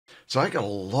So I got a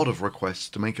lot of requests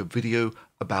to make a video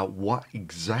about what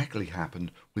exactly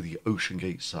happened with the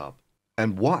OceanGate sub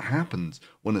and what happens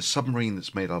when a submarine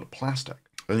that's made out of plastic.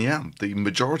 And yeah, the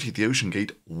majority of the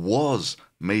OceanGate was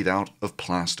made out of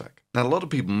plastic. Now a lot of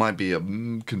people might be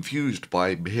confused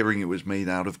by hearing it was made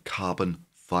out of carbon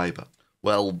fiber.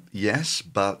 Well, yes,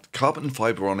 but carbon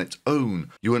fiber on its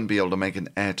own you wouldn't be able to make an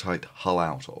airtight hull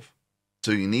out of. So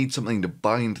you need something to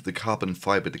bind the carbon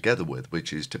fiber together with,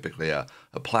 which is typically a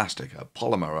plastic, a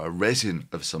polymer, a resin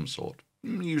of some sort,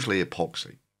 usually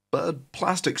epoxy. But a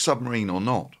plastic submarine or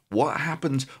not, what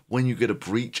happens when you get a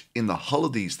breach in the hull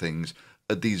of these things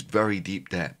at these very deep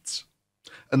depths?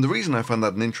 And the reason I find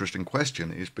that an interesting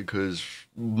question is because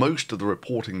most of the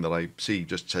reporting that I see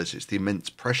just says it's the immense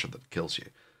pressure that kills you.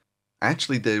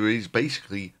 Actually, there is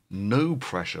basically no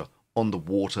pressure on the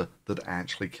water that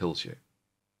actually kills you.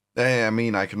 I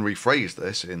mean, I can rephrase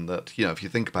this in that, if you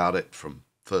think about it from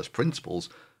first principles,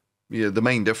 the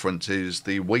main difference is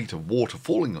the weight of water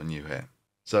falling on you here.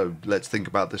 So let's think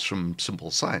about this from simple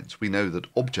science. We know that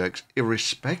objects,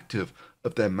 irrespective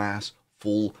of their mass,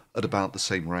 fall at about the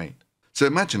same rate. So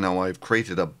imagine now I've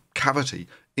created a cavity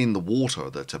in the water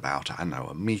that's about, I don't know,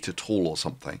 a meter tall or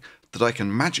something, that I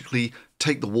can magically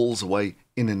take the walls away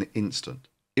in an instant.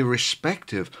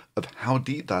 Irrespective of how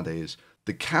deep that is,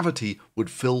 the cavity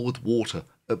would fill with water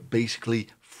at basically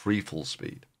freefall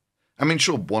speed. I mean,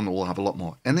 sure, one will have a lot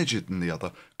more energy than the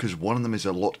other because one of them is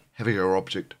a lot heavier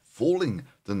object falling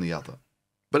than the other.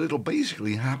 But it'll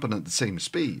basically happen at the same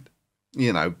speed.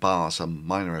 Bar some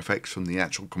minor effects from the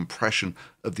actual compression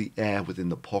of the air within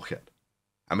the pocket.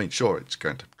 I mean, sure, it's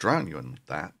going to drown you in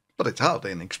that, but it's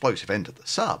hardly an explosive end to the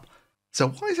sub. So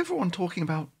why is everyone talking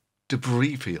about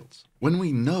debris fields when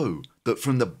we know that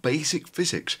from the basic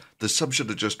physics the sub should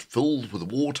have just filled with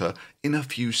water in a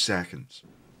few seconds?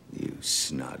 You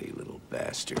snotty little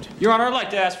bastard. Your Honor, I'd like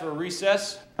to ask for a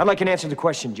recess. I'd like an answer to the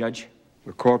question, Judge.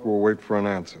 The court will wait for an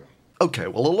answer. Okay,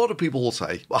 well, a lot of people will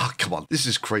say, oh, come on, this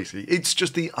is crazy. It's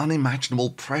just the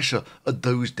unimaginable pressure at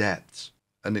those depths.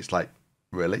 And it's like,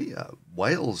 really?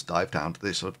 Whales dive down to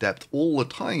this sort of depth all the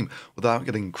time without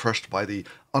getting crushed by the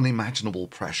unimaginable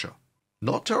pressure.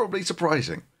 Not terribly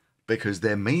surprising, because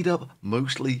they're made up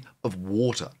mostly of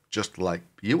water, just like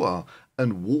you are,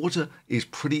 and water is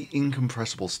pretty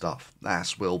incompressible stuff,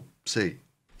 as we'll see.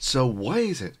 So why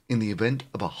is it, in the event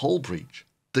of a hull breach,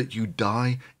 that you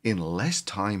die in less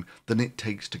time than it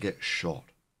takes to get shot?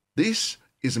 This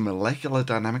is a molecular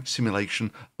dynamics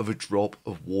simulation of a drop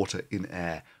of water in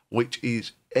air, which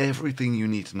is everything you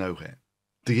need to know here.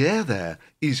 The air there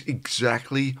is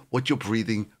exactly what you're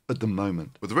breathing at the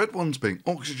moment, with the red ones being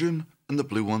oxygen and the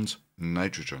blue ones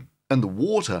nitrogen. And the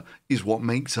water is what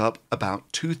makes up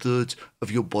about 2/3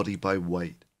 of your body by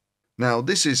weight. Now,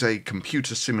 this is a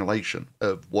computer simulation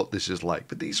of what this is like,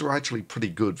 but these are actually pretty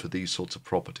good for these sorts of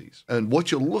properties. And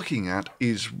what you're looking at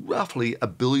is roughly a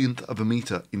billionth of a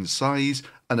meter in size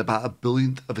and about a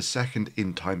billionth of a second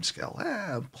in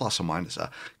timescale, plus or minus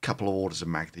a couple of orders of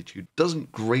magnitude.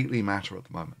 Doesn't greatly matter at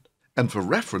the moment. And for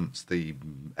reference, the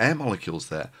air molecules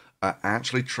there are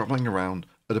actually traveling around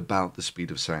at about the speed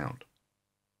of sound.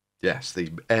 Yes,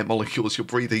 the air molecules you're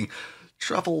breathing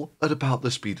travel at about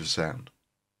the speed of sound.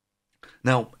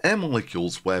 Now, air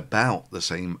molecules weigh about the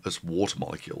same as water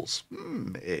molecules,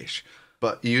 ish.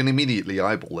 But you can immediately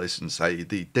eyeball this and say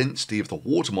the density of the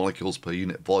water molecules per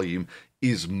unit volume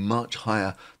is much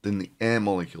higher than the air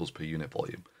molecules per unit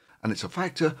volume. And it's a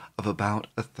factor of about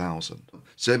 1,000.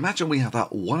 So imagine we have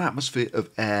that 1 atmosphere of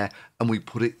air and we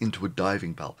put it into a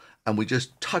diving bell. And we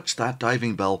just touch that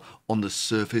diving bell on the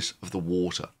surface of the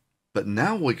water. But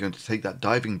now we're going to take that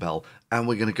diving bell and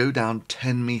we're going to go down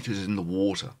 10 meters in the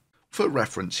water. For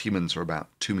reference, humans are about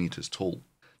 2 meters tall.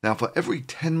 Now, for every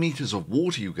 10 meters of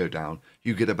water you go down,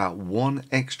 you get about 1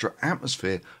 extra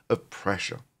atmosphere of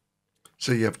pressure.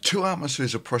 So you have 2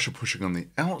 atmospheres of pressure pushing on the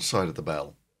outside of the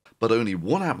bell, but only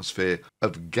 1 atmosphere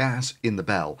of gas in the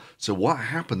bell. So what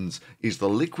happens is the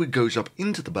liquid goes up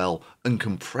into the bell and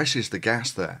compresses the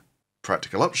gas there.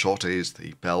 Practical upshot is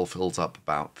the bell fills up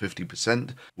about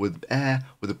 50% with air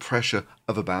with a pressure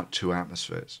of about 2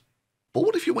 atmospheres. But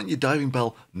what if you want your diving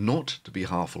bell not to be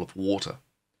half full of water?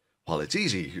 Well, it's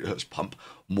easy. You just pump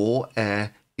more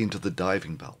air into the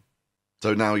diving bell.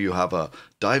 So now you have a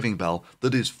diving bell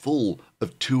that is full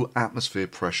of 2 atmosphere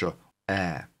pressure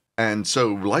air. And so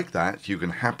like that, you can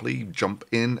happily jump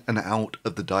in and out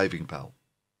of the diving bell.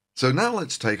 So now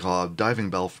let's take our diving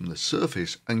bell from the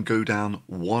surface and go down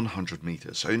 100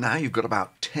 meters. So now you've got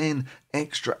about 10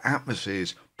 extra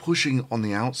atmospheres pushing on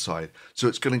the outside. So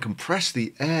it's going to compress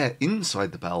the air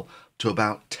inside the bell to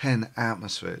about 10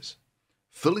 atmospheres,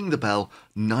 filling the bell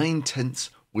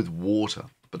 9/10 with water.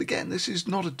 But again, this is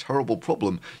not a terrible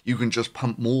problem. You can just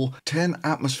pump more 10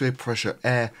 atmosphere pressure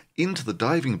air into the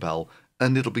diving bell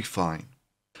and it'll be fine.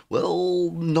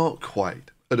 Well, not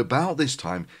quite. At about this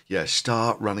time, you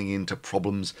start running into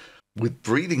problems with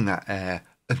breathing that air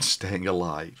and staying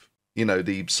alive. You know,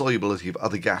 the solubility of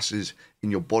other gases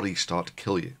in your body start to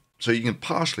kill you. So you can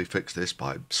partially fix this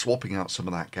by swapping out some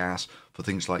of that gas for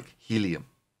things like helium.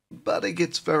 But it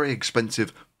gets very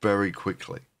expensive very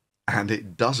quickly. And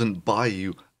it doesn't buy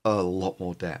you a lot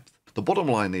more depth. The bottom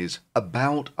line is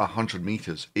about 100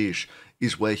 meters-ish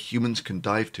is where humans can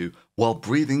dive to while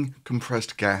breathing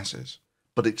compressed gases.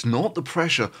 But it's not the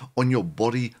pressure on your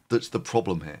body that's the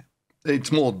problem here.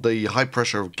 It's more the high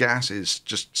pressure of gases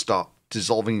just start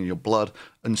dissolving in your blood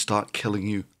and start killing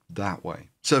you that way.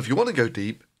 So if you want to go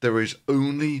deep, there is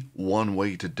only one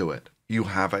way to do it. You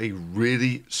have a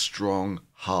really strong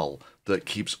hull that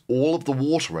keeps all of the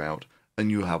water out, and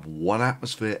you have 1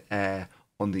 atmosphere air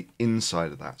on the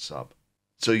inside of that sub.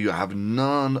 So you have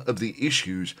none of the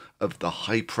issues of the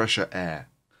high pressure air.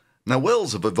 Now,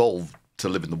 whales have evolved to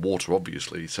live in the water,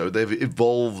 obviously, so they've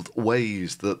evolved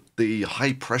ways that the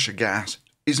high pressure gas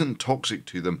isn't toxic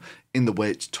to them in the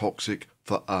way it's toxic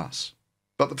for us.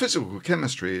 But the physical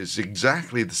chemistry is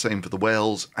exactly the same for the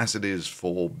whales as it is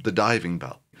for the diving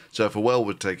bell. So if a whale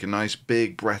would take a nice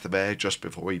big breath of air just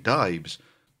before he dives,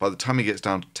 by the time he gets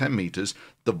down to 10 meters,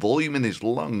 the volume in his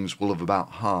lungs will have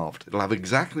about halved. It'll have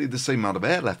exactly the same amount of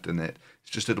air left in it,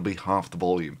 it's just it'll be half the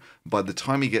volume. By the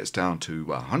time he gets down to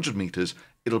 100 meters,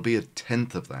 it'll be a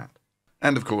tenth of that.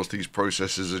 And of course, these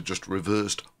processes are just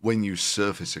reversed when you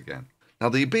surface again. Now,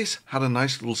 the Abyss had a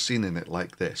nice little scene in it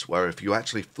like this, where if you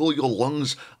actually fill your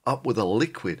lungs up with a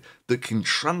liquid that can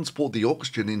transport the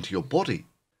oxygen into your body,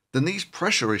 then these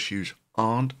pressure issues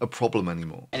aren't a problem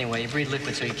anymore. Anyway, you breathe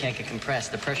liquid so you can't get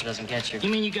compressed. The pressure doesn't get you. You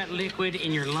mean you got liquid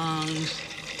in your lungs?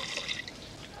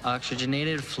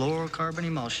 Oxygenated fluorocarbon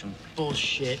emulsion.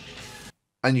 Bullshit.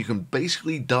 And you can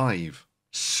basically dive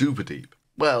super deep.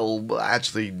 Well,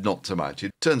 actually, not so much.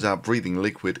 It turns out breathing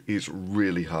liquid is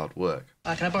really hard work.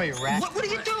 Can I borrow your rat? What are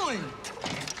you doing?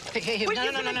 Hey, Wait, no.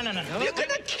 You're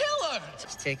gonna kill her!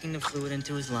 He's taking the fluid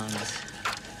into his lungs.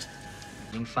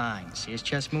 Doing fine. See his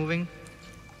chest moving?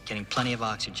 Getting plenty of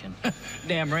oxygen.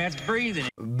 Damn rat's breathing.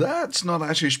 That's not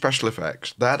actually special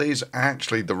effects. That is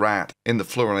actually the rat in the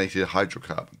fluorinated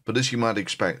hydrocarbon. But as you might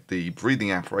expect, the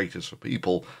breathing apparatus for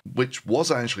people, which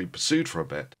was actually pursued for a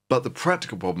bit, but the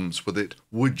practical problems with it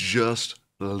were just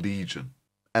legion.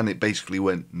 And it basically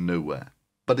went nowhere.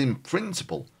 But in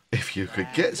principle, if you could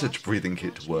get such a breathing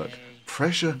kit to work,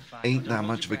 pressure ain't that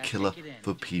much of a killer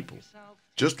for people.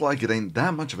 Just like it ain't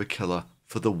that much of a killer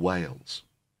for the whales.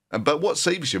 But what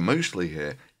saves you mostly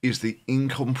here is the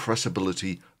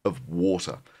incompressibility of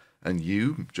water. And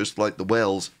you, just like the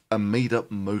whales, are made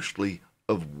up mostly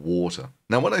of water.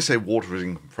 Now, when I say water is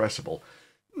incompressible,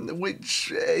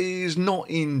 which is not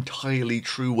entirely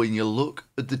true when you look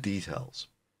at the details.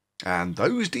 And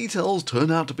those details turn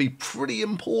out to be pretty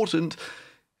important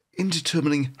in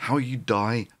determining how you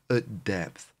die at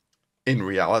depth. In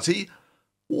reality,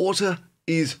 water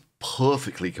is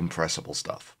perfectly compressible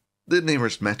stuff. The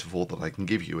nearest metaphor that I can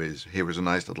give you is, here is a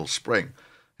nice little spring.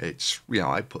 It's,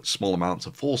 I put small amounts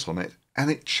of force on it, and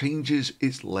it changes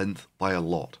its length by a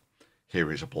lot.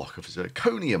 Here is a block of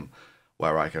zirconium,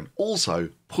 where I can also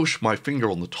push my finger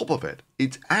on the top of it.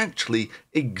 It's actually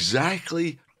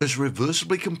exactly as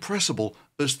reversibly compressible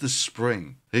as the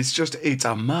spring. It's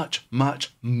a much,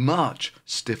 much, much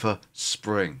stiffer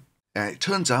spring. And it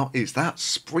turns out it's that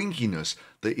springiness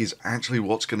that is actually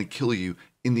what's going to kill you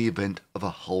in the event of a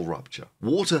hull rupture.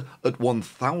 Water at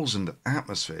 1,000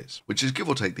 atmospheres, which is give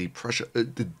or take the pressure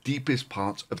at the deepest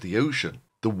parts of the ocean,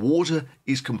 the water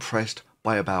is compressed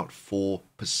by about 4%,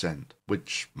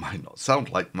 which might not sound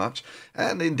like much.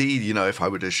 And indeed, if I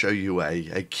were to show you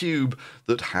a cube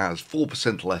that has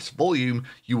 4% less volume,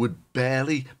 you would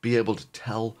barely be able to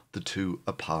tell the two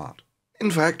apart. In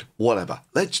fact, whatever,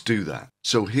 let's do that.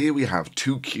 So here we have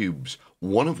 2 cubes,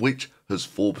 one of which has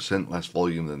 4% less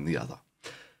volume than the other.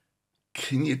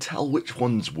 Can you tell which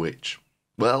one's which?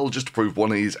 Well, just to prove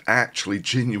one is actually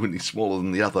genuinely smaller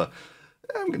than the other,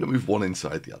 I'm going to move one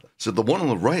inside the other. So the one on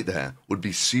the right there would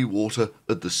be seawater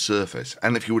at the surface.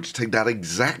 And if you were to take that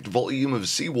exact volume of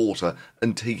seawater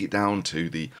and take it down to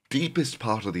the deepest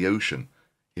part of the ocean,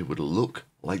 it would look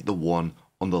like the one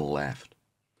on the left.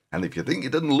 And if you think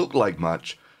it doesn't look like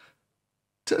much,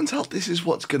 turns out this is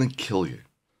what's going to kill you.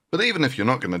 But even if you're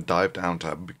not going to dive down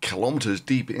to kilometers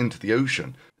deep into the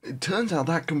ocean, it turns out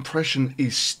that compression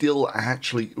is still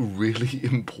actually really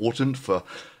important for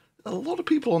a lot of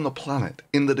people on the planet,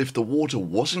 in that if the water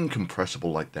wasn't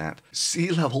compressible like that, sea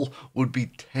level would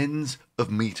be tens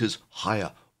of meters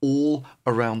higher all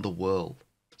around the world.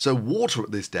 So water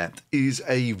at this depth is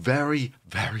a very,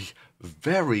 very,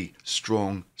 very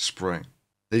strong spring.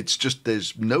 It's just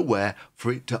there's nowhere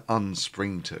for it to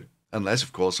unspring to. Unless,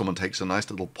 of course, someone takes a nice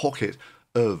little pocket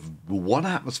of 1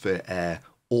 atmosphere air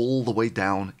all the way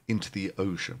down into the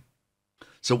ocean.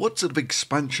 So what sort of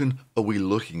expansion are we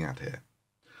looking at here?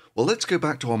 Well, let's go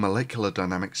back to our molecular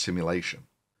dynamics simulation.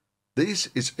 This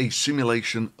is a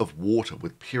simulation of water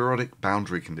with periodic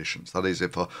boundary conditions. That is,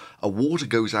 if a water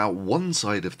goes out one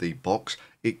side of the box,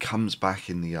 it comes back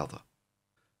in the other.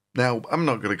 Now, I'm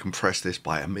not going to compress this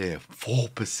by a mere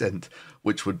 4%,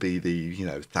 which would be the,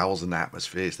 1,000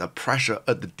 atmospheres, the pressure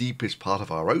at the deepest part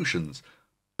of our oceans,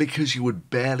 because you would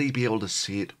barely be able to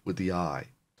see it with the eye.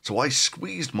 So I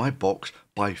squeezed my box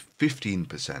by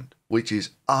 15%, which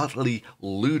is utterly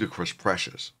ludicrous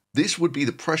pressures. This would be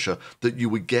the pressure that you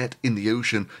would get in the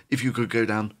ocean if you could go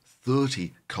down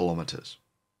 30 kilometers.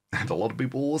 And a lot of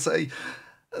people will say,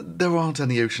 there aren't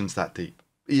any oceans that deep.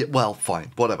 Yeah, well,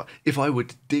 fine, whatever. If I were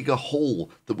to dig a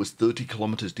hole that was 30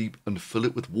 kilometers deep and fill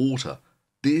it with water,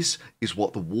 this is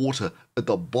what the water at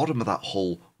the bottom of that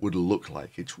hole would look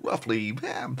like. It's roughly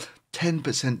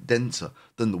 10% denser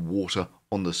than the water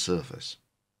on the surface.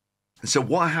 So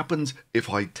what happens if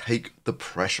I take the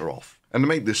pressure off? And to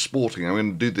make this sporting, I'm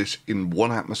going to do this in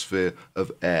 1 atmosphere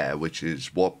of air, which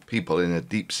is what people in a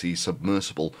deep sea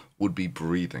submersible would be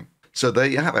breathing. So there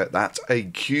you have it. That's a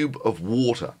cube of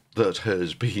water that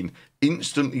has been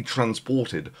instantly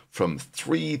transported from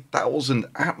 3,000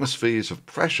 atmospheres of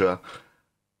pressure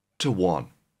to 1.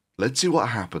 Let's see what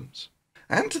happens.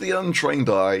 And to the untrained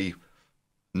eye,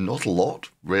 not a lot,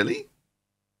 really.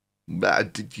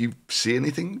 Did you see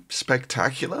anything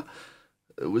spectacular?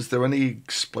 Was there any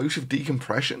explosive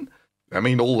decompression? I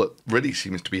mean, all that really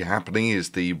seems to be happening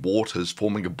is the water's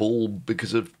forming a ball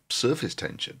because of surface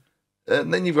tension.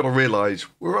 And then you've got to realise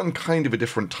we're on kind of a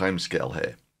different timescale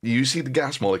here. You see the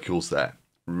gas molecules there.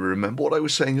 Remember what I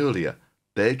was saying earlier?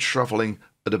 They're travelling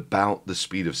at about the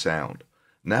speed of sound.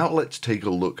 Now let's take a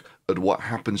look at what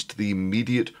happens to the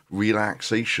immediate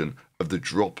relaxation of the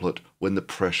droplet when the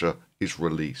pressure is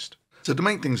released. So to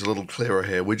make things a little clearer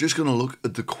here, we're just going to look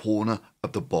at the corner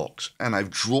of the box, and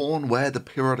I've drawn where the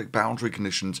periodic boundary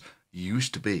conditions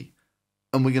used to be.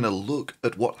 And we're going to look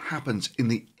at what happens in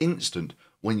the instant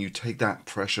when you take that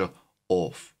pressure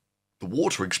off. The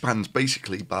water expands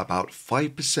basically by about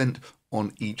 5%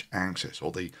 on each axis,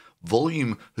 or the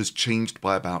volume has changed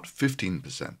by about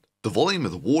 15%. The volume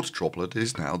of the water droplet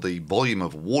is now the volume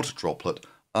of a water droplet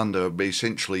under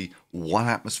essentially 1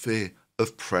 atmosphere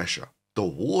of pressure. The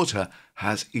water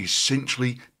has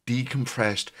essentially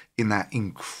decompressed in that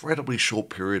incredibly short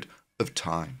period of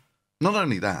time. Not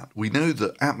only that, we know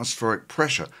that atmospheric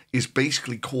pressure is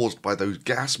basically caused by those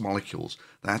gas molecules,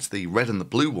 that's the red and the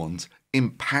blue ones,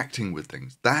 impacting with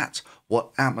things. That's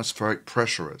what atmospheric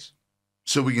pressure is.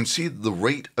 So we can see that the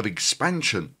rate of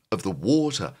expansion of the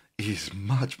water is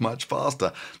much, much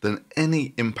faster than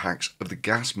any impacts of the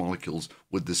gas molecules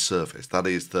with the surface. That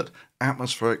is, that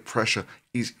atmospheric pressure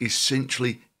is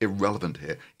essentially irrelevant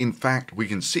here. In fact, we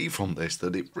can see from this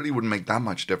that it really wouldn't make that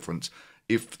much difference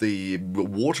if the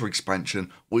water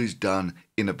expansion was done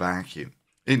in a vacuum.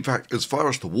 In fact, as far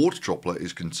as the water droplet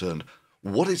is concerned,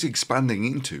 what it's expanding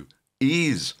into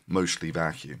is mostly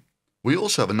vacuum. We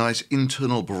also have a nice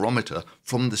internal barometer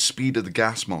from the speed of the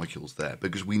gas molecules there,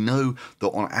 because we know that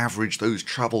on average those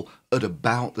travel at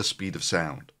about the speed of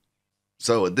sound.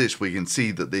 So at this we can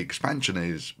see that the expansion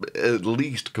is at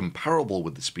least comparable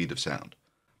with the speed of sound,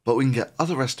 but we can get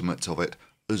other estimates of it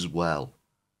as well.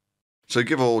 So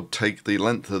give or take, the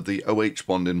length of the OH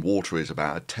bond in water is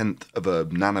about 1/10 of a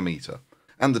nanometer,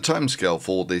 and the timescale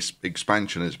for this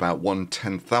expansion is about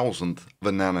 1/10,000th of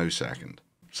a nanosecond.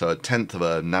 So 1/10 of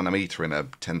a nanometer in a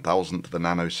 10,000th of a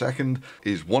nanosecond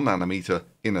is 1 nanometer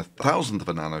in 1,000th of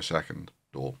a nanosecond,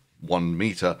 or 1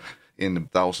 meter in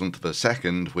 1,000th of a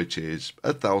second, which is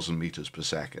 1,000 meters per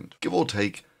second. Give or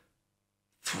take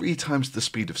 3 times the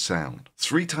speed of sound,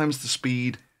 3 times the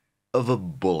speed of a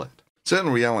bullet. So in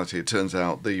reality, it turns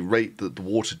out the rate that the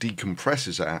water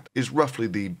decompresses at is roughly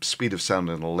the speed of sound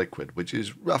in a liquid, which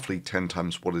is roughly 10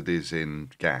 times what it is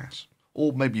in gas.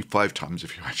 Or maybe 5 times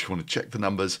if you actually want to check the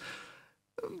numbers,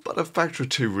 but a factor of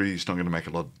 2 really is not going to make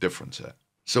a lot of difference here.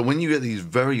 So when you get these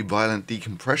very violent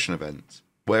decompression events,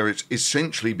 where it's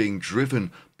essentially being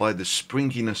driven by the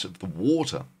springiness of the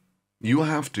water, you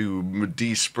have to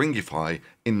despringify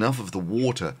enough of the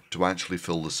water to actually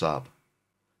fill the sub.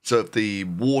 So if the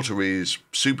water is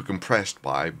super compressed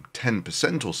by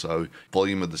 10% or so,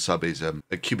 volume of the sub is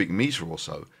a cubic meter or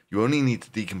so, you only need to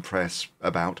decompress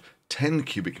about 10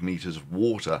 cubic meters of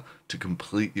water to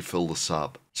completely fill the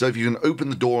sub. So if you can open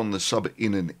the door on the sub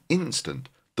in an instant,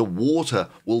 the water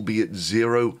will be at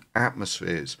 0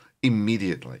 atmospheres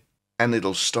immediately, and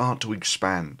it'll start to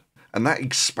expand. And that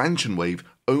expansion wave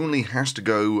only has to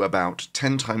go about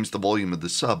 10 times the volume of the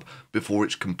sub before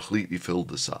it's completely filled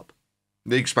the sub.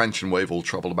 The expansion wave will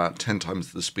travel about 10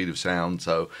 times the speed of sound,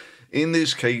 so in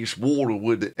this case, water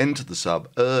would enter the sub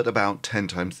at about 10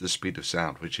 times the speed of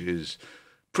sound, which is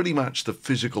pretty much the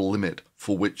physical limit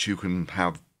for which you can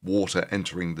have water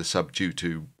entering the sub due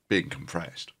to being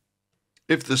compressed.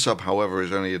 If the sub, however,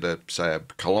 is only at say a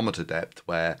kilometer depth,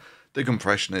 where the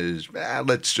compression is,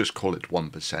 let's just call it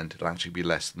 1%, it'll actually be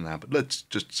less than that, but let's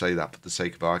just say that for the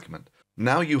sake of argument.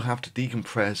 Now you have to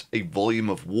decompress a volume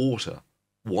of water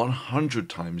 100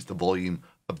 times the volume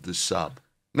of the sub.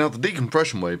 Now the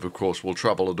decompression wave, of course, will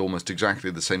travel at almost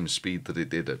exactly the same speed that it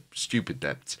did at stupid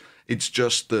depths. It's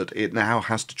just that it now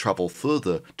has to travel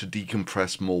further to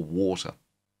decompress more water.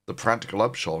 The practical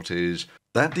upshot is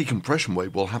that decompression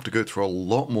wave will have to go through a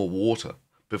lot more water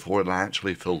before it'll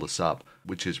actually fill the sub,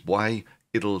 which is why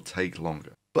it'll take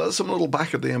longer. But some little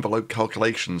back of the envelope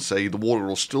calculations say the water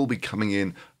will still be coming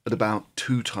in at about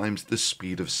 2 times the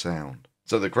speed of sound.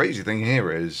 So the crazy thing here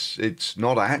is it's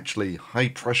not actually high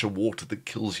pressure water that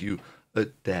kills you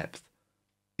at depth.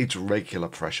 It's regular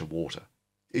pressure water.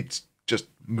 It's just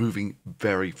moving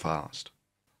very fast.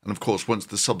 And of course, once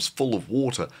the sub's full of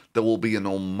water, there will be an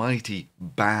almighty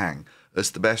bang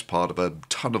as the best part of a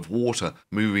ton of water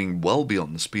moving well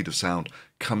beyond the speed of sound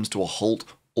comes to a halt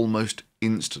almost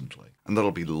instantly. And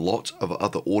there'll be lots of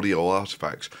other audio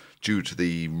artifacts due to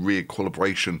the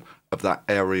re-equilibration of that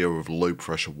area of low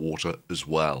pressure water as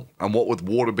well. And what with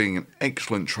water being an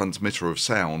excellent transmitter of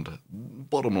sound,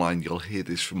 bottom line, you'll hear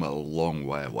this from a long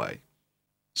way away.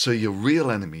 So your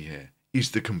real enemy here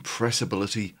is the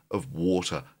compressibility of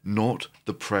water, not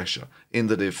the pressure, in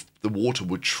that if the water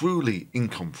were truly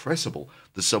incompressible,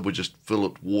 the sub would just fill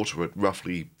up water at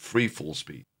roughly free fall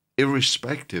speed,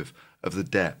 irrespective of the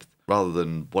depth, rather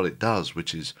than what it does,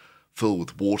 which is fill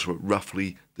with water at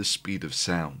roughly the speed of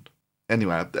sound.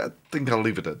 Anyway, I think I'll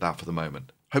leave it at that for the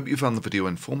moment. Hope you found the video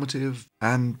informative,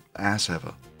 and as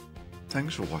ever,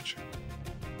 thanks for watching.